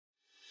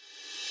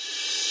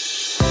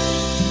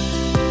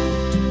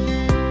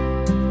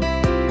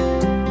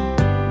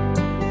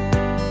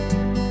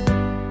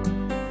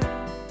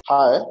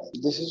Hi,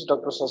 this is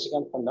Dr.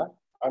 Shashikanta Panda.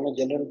 I'm a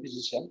general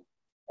physician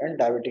and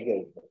diabetic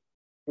expert.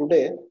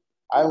 Today,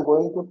 I'm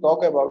going to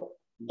talk about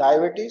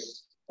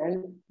diabetes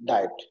and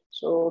diet.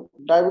 So,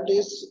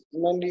 diabetes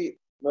mainly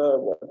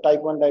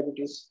type 1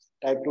 diabetes,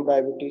 type 2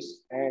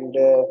 diabetes, and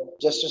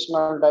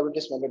gestational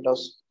diabetes mellitus,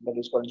 that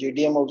is called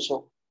GDM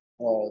also.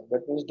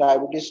 That means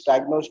diabetes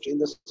diagnosed in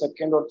the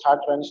second or third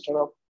trimester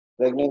of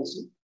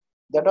pregnancy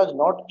that was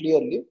not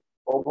clearly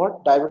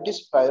overt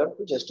diabetes prior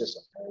to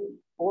gestation.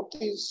 Both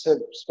is a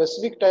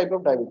specific type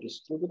of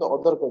diabetes due to the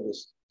other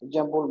causes.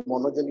 Example,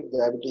 monogenic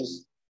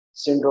diabetes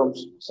syndromes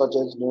such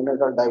as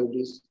neonatal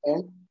diabetes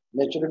and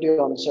maturity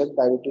onset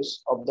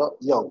diabetes of the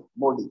young,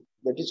 MODY.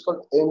 That is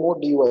called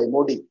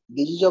MODY.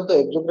 Disease of the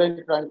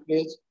exocrine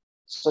pancreas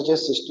such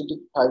as cystic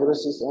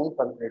fibrosis and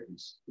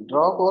pancreatitis.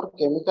 Drug or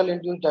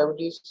chemical-induced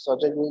diabetes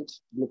such as with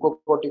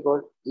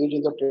glucocorticoid used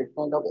in the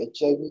treatment of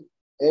HIV,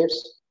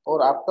 AIDS,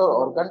 or after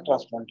organ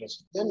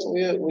transplantation. Then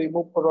we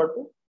move forward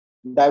to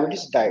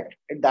diabetes diet.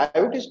 A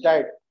diabetes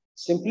diet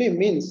simply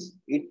means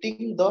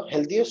eating the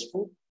healthiest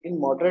food in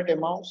moderate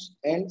amounts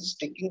and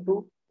sticking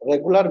to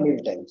regular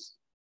meal times.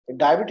 A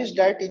diabetes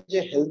diet is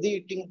a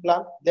healthy eating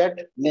plan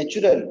that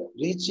naturally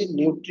rich in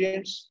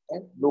nutrients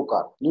and low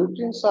carb.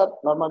 Nutrients are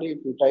normally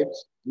two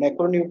types: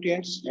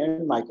 macronutrients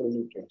and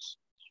micronutrients.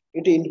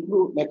 It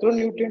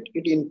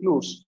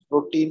includes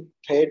protein,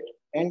 fat,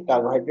 and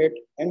carbohydrate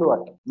and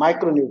water.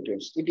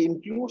 Micronutrients. It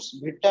includes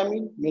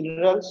vitamin,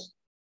 minerals.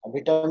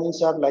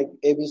 Vitamins are like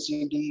A, B,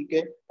 C, D,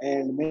 K,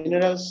 and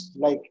minerals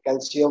like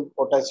calcium,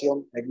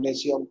 potassium,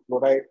 magnesium,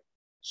 chloride,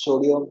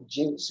 sodium,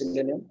 zinc,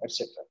 selenium,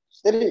 etc.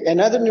 There is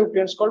another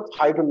nutrients called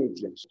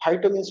phytonutrients.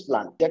 Phyto means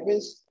plant. That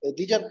means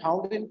these are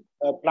found in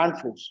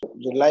plant foods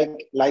like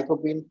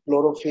lycopene,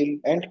 chlorophyll,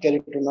 and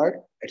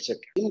carotenoid,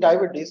 etc. In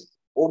diabetes,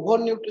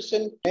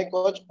 overnutrition may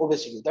cause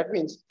obesity. That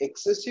means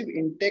excessive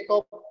intake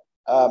of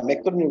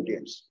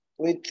macronutrients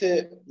with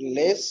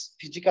less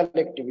physical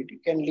activity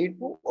can lead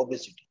to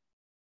obesity.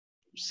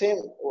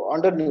 Same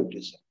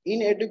undernutrition.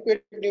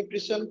 Inadequate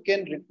nutrition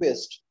can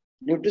request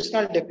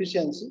nutritional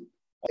deficiency,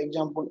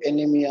 example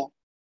anemia,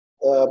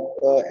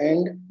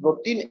 and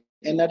protein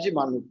energy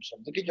malnutrition.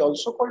 That is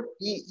also called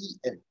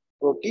PEM,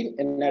 protein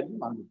energy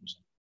malnutrition.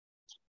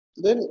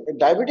 Then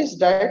diabetes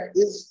diet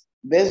is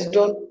based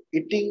on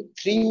eating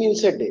 3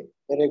 meals a day,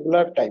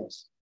 regular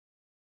times,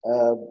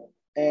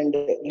 and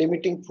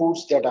limiting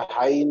foods that are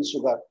high in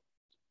sugar,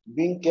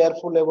 being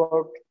careful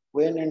about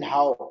when and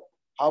how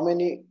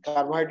many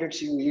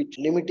carbohydrates you eat,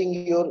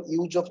 limiting your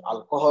use of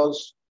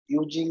alcohols,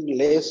 using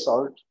less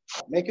salt,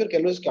 make your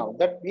calories count.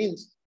 That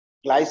means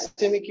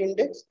glycemic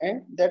index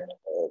and that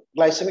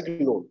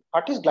glycemic load.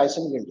 What is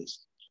glycemic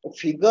index? A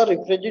figure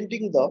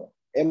representing the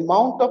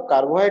amount of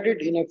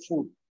carbohydrate in a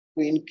food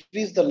to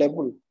increase the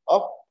level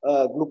of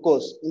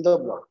glucose in the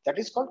blood. That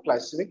is called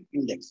glycemic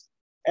index.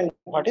 And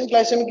what is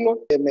glycemic load?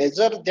 A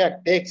measure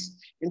that takes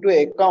into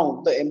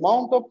account the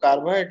amount of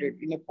carbohydrate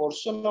in a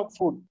portion of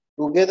food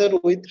together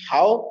with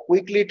how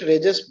quickly it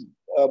raises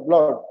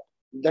blood.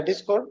 That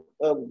is called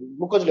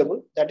glucose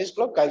level. That is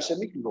called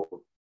glycemic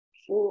load.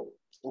 So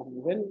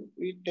when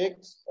we take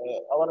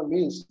our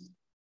meals,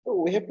 so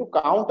we have to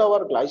count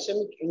our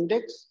glycemic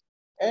index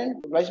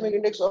and glycemic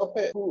index of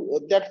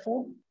that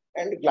food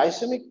and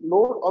glycemic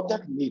load of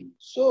that meal.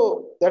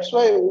 So that's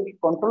why we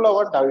control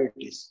our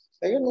diabetes.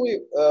 Again, we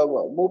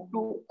move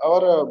to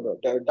our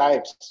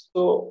diets.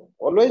 So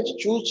always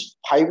choose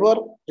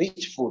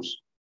fiber-rich foods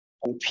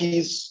and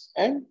fish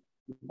and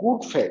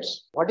good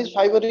fats. What is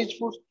fiber-rich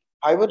foods?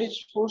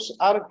 Fiber-rich foods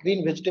are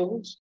green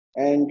vegetables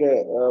and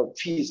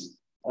fish.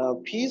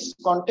 Fish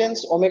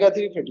contains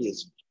omega-3 fatty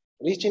acid.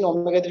 Rich in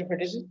omega-3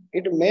 fatty acid,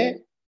 it may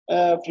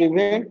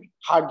prevent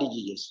heart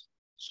diseases.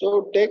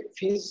 So take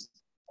fish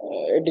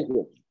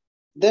adequately.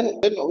 Then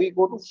we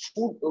go to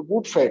food,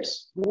 good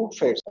fats. Good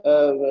fats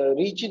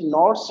rich in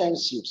nuts and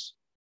seeds.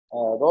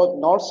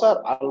 Nuts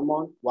are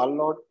almond,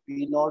 walnut,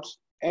 peanuts,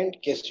 and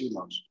cashew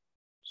nuts.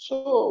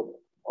 So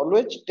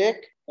always take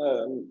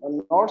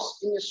nuts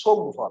in a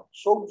soaked form.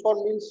 Soaked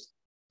form means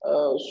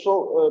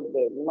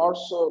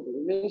nuts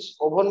means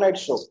overnight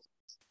soak.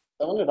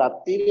 ताମାନେ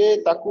ରାତିରେ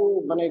ତାକୁ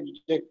ମାନେ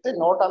ଯେତେ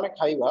ନଟ ଆମେ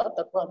ଖାଇବା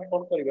ତାକୁ ଆମେ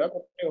କଣ କରିବା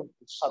ଗୋଟେ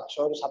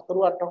 7 ରୁ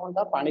 8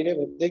 ଘଣ୍ଟା ପାଣିରେ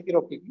ଭେଦେଇକି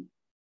ରଖିକି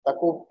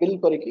ତାକୁ ପିଲ୍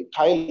କରିକି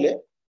ଖାଇଲେ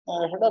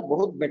ସେଟା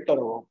ବହୁତ ବେଟର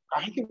ହବ।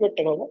 କାହିଁକି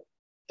ବେଟର ହବ?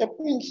 That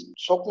means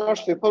soaked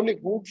nuts preferably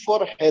good for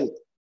health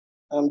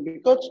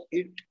because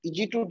it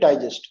easy to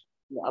digest.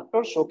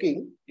 After soaking,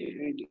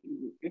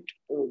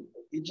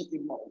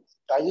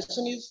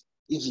 digestion is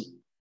easy.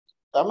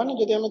 ताମାନେ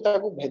ଯଦି ଆମେ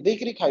ତାକୁ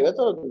ଭେଦେଇକି ଖାଇବା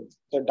ତ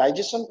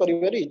ଡାଇଜେସନ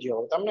କରିବାରେ ଇଜି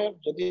ହବ। ତାମାନେ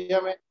ଯଦି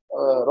ଆମେ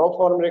ର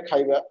ଫର୍ମ ରେ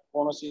ଖାଇବା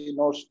କୌଣସି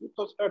ନଟ୍ସ ତ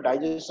ସେଟା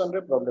ଡାଇଜେସନ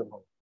ରେ ପ୍ରୋବ୍ଲେମ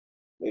ହବ।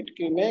 It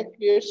may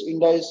create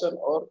indigestion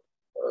or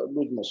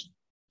loose motion.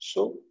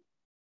 So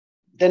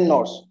then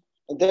nuts.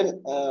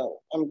 Then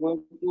I'm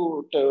going to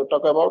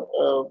talk about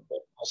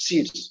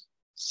seeds.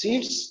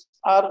 Seeds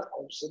are,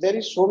 there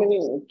is so many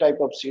type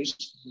of seeds,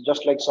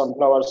 just like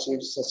sunflower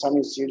seeds,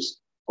 sesame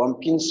seeds,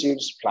 pumpkin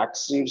seeds,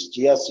 flax seeds,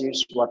 chia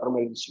seeds,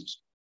 watermelon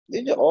seeds.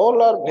 These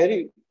all are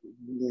very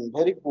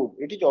very good.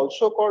 It is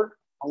also called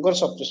hunger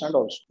suppressant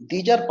also.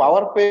 These are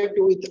power packed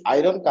with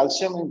iron,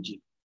 calcium and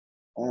zinc.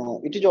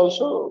 It is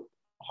also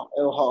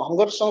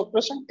hunger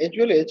suppressant as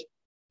well as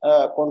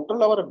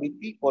control our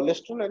BP,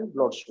 cholesterol and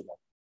blood sugar.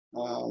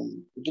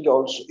 It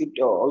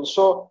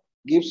also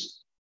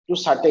gives to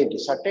satiety.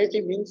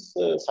 Satiety means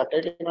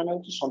satiety ମାନେ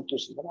ହେଉଛି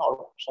ସନ୍ତୋଷ ମାନେ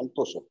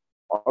ସନ୍ତୋଷ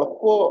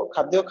ଅଳ୍ପ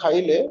ଖାଦ୍ୟ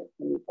ଖାଇଲେ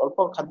ଅଳ୍ପ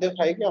ଖାଦ୍ୟ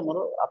ଖାଇକି ଆମର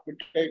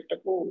appetite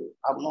ଟାକୁ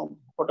ଆମ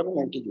ଭୋକଟାକୁ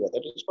ମେଣ୍ଟିଯିବା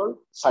that is called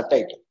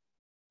satiety.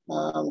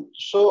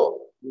 So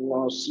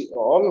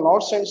all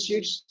nuts and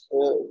seeds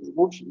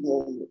good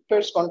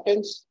fats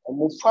contains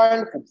mufa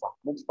and pufa.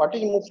 What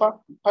is mufa?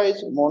 Mufa is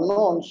mono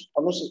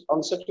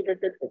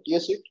unsaturated fatty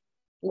acid.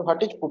 And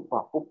what is pufa?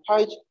 Pufa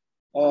is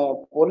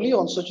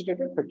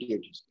polyunsaturated fatty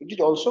acids. It is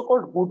also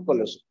called good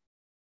cholesterol.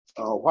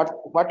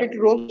 What it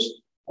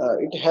does?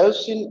 It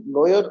helps in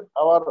lower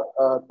our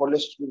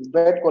cholesterol,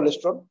 bad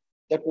cholesterol,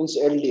 that means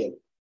LDL,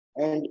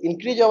 and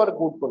increase our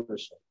good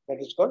cholesterol, that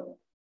is called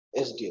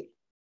SDL.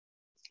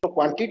 So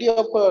quantity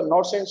of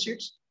nuts and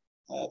seeds,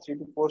 3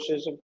 to 4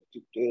 seeds of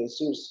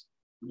seeds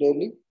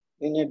daily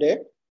in a day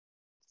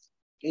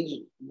is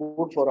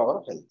good for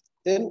our health.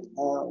 Then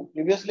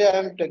previously I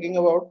am telling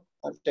about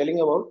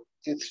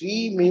the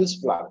 3 meals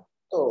plan.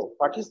 So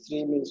what is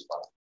 3 meals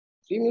plan?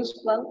 3 meals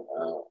plan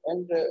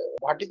and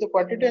what is the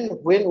quantity and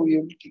when we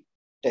will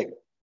take,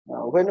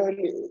 when we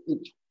will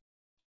eat.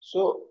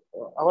 So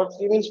our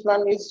 3 meals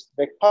plan is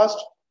breakfast,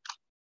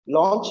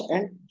 lunch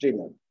and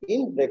dinner.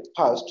 In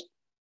breakfast,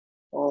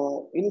 we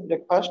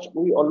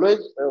always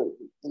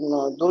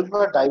those who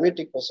are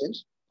diabetic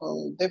patients,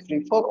 they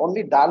prefer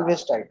only dal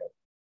based item.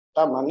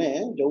 ता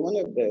माने जो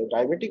माने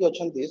diabetic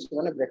अछंती से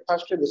माने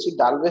breakfast रे बेसी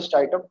दाल based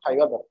item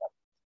खाइबा दरकार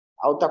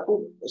आ ताकू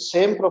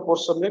सेम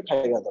प्रोपोर्शन रे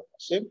खाइबा दरकार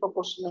सेम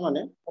प्रोपोर्शन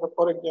माने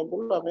फॉर एग्जांपल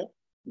हमें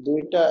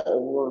दुईटा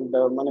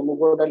माने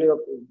मुग डाली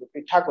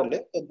पिठा करले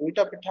तो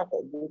दुईटा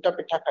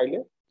पिठा खाइले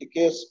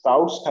टिके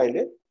स्प्राउट्स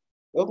खाइले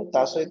एवं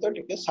ता सहित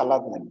टिके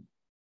सलाद नै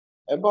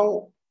एवं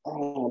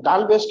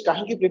दाल बेस्ड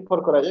कहीं की प्रिफर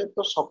करा जाए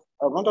तो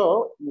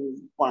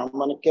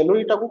माने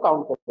कैलोरी टाकू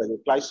काउंट करा जाए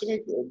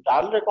ग्लाइसेमिक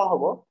दाल रे कोन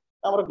हबो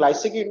हमर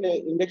ग्लाइसेमिक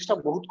इंडेक्स टा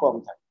बहुत कम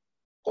था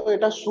तो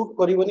एटा सूट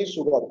करिवनी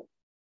शुगर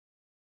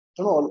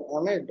तो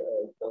हमें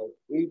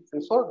वी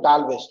प्रिफर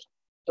दाल बेस्ड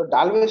तो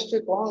दाल based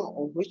cone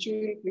which we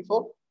will prefer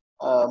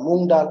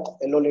moong dal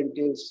yellow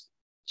lentils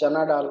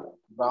चना दाल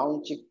brown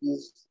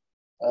chickpeas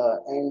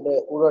and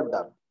urad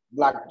dal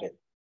black grain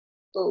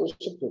तो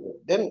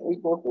then we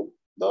go to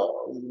the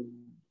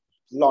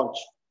lunch.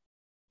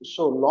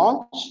 So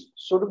lunch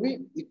should be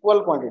equal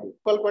quantity.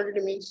 Equal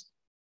quantity means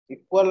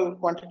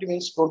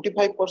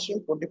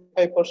 25%,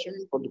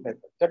 25%.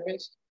 That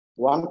means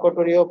 1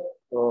 cutlery of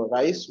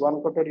rice,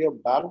 1 cutlery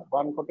of dal,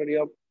 1 cutlery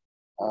of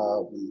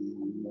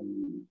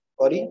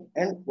curry,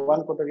 and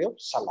 1 cutlery of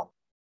salad.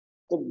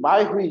 So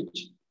by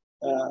which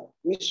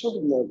we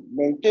should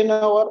maintain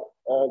our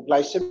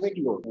glycemic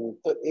load.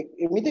 तो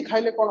एमिति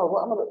खाइले कोन होबो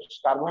हमर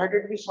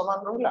carbohydrate भी समान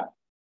रहला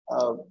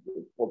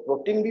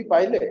protein भी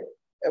पाइले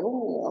एवं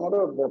हमर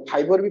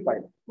फाइबर भी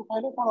पाइले तो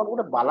खाइले कोन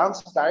गोटे बैलेंस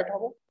डाइट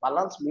हबो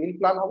बैलेंस मील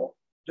प्लान हबो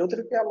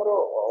जोथरे कि हमर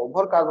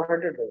ओवर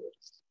कार्बोहाइड्रेट रहबो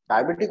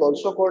diabetic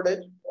also called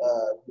as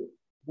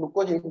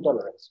glucose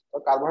intolerance और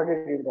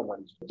कार्बोहाइड्रेट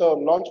इंटॉलरेंस तो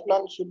lunch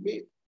plan should be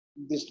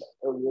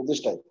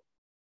this type.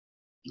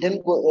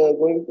 Then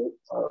going to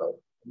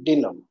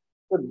dinner.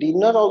 So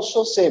dinner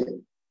also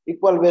same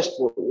equal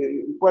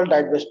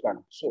diet based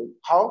plan. So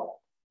how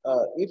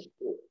if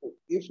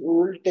we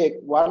will take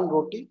 1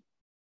 roti,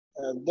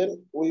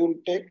 then we will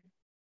take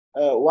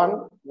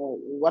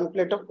one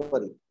plate of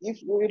curry. If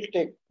we will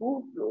take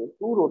two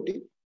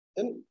roti,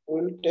 then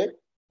we will take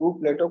 2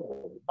 plate of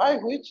curry. By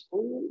which we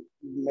will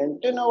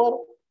maintain our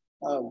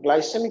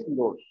glycemic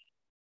load.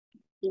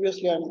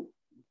 Previously I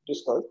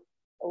discussed.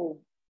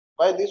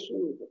 By this we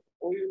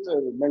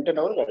will maintain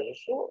our glycemic.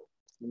 So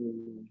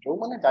जो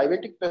माने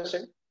diabetic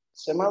patient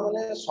सेमा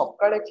माने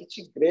सकाळे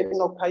किछि grain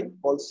न खाई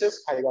pulses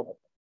खाइबा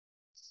दरकार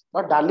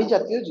बा डाली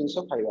जातीय जिंस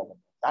खाइबा दरकार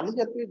डाली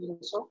जातीय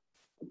जिंस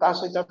ता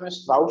सहित हम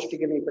स्प्राउट्स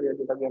टिके नै करिया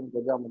जेटा कि हम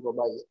गोजा मुग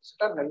बाई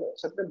सेटा नेले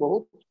सेते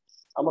बहुत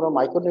हमर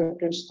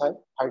माइक्रोन्यूट्रिएंट्स थाय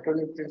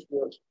फाइटोन्यूट्रिएंट्स भी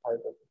थाय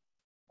तो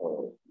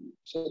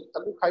से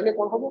ताकू खाइले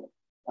कोन होबो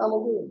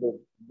हमको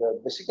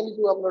बेसिकली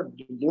जो हमर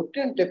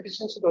न्यूट्रिएंट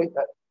डेफिशिएंसी रही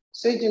था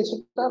से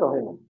जिंसटा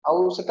रहे ना आ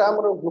सेटा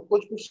हमर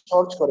ग्लूकोज को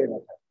सर्च करे ना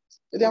था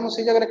यदि हम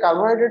से जगह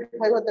कार्बोहाइड्रेट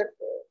खाइबा दैट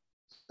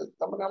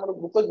तमने हमर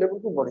ग्लूकोज लेवल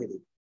को बढ़े दे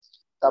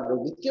तब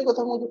द्वितीय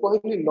कथा मु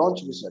कहली लंच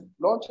विषय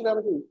लंच रे हम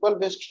इक्वल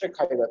बेस्ट रे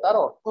खाइबा तार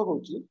अर्थ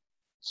होची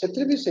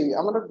सेत्री भी सही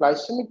हमर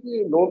ग्लाइसेमिक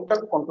लोड टा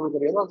कंट्रोल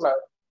करिया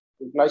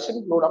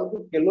ग्लाइसेमिक लोड हम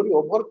कैलोरी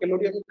ओवर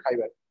कैलोरी हम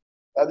खाइबा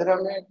तादर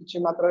हमें किछि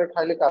मात्रा रे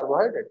खाइले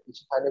कार्बोहाइड्रेट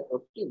किछि खाइले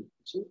प्रोटीन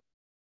किछि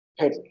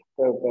फैट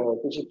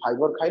किछि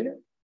फाइबर खाइले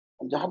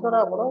जहां द्वारा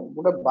हमर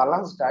गोटे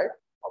बैलेंस डाइट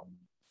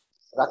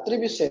रात्रि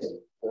भी सेम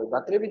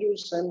रात्रि भी जो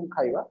सेम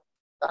खाइबा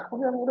ताकू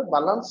भी हम गोटे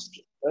बैलेंस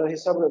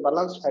हिसाब रे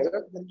बैलेंस खाइबा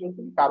जो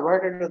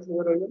कार्बोहाइड्रेट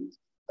रहबो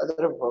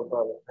तादर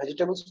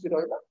वेजिटेबल्स भी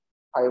रहला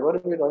फाइबर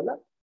भी रहला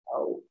आ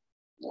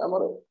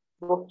हमर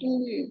प्रोटीन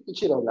भी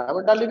किसी रहा आम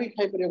डाली भी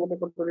खाई पारे गोटे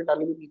कटोरी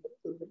डाली भी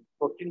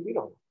प्रोटीन भी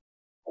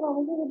रहा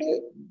हमको गोटे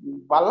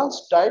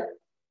बालांस डाएट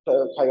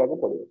खाया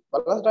पड़ो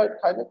बालांस डाएट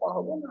खाइले कौन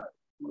हम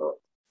ना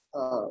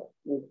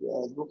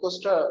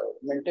ग्लूकोज टा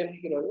मेंटेन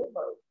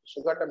हो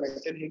सुगर टा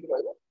मेंटेन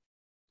हो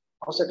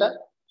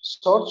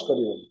सर्च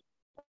कर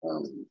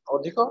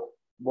अधिक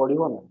बढ़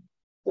ना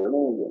तेणु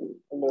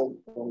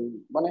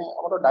माने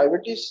हमर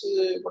डायबिटीज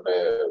गोटे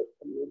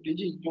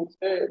डिजीज जो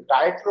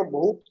डाएट रो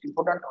बहुत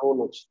इंपोर्टेंट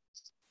रोल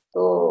अच्छे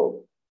तो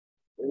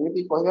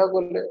एमती कहवा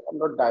गले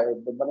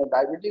माने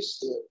डायबिटीज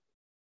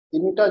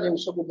तीन टा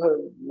जिनस को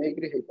नहीं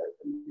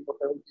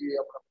गोटे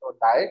हूँ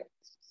डाएट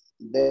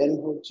देन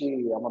हूँ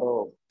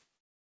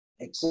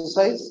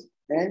एक्सरसाइज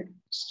एंड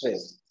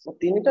स्ट्रेस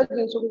तीन टा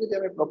जिनस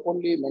को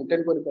प्रॉपर्ली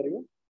मेंटेन कर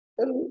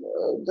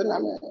then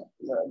आम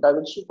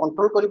डायबिटीज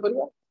कंट्रोल कर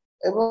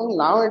एवं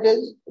now it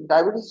is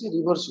diabetes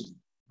reversible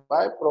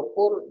by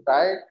proper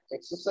diet,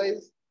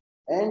 exercise,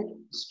 and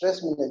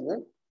stress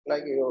management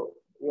like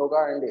yoga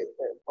and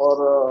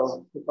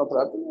or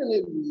hypnotherapy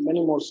and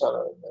many more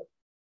are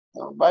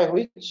there, by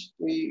which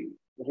we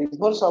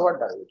reverse our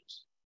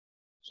diabetes.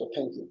 So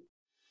thank you.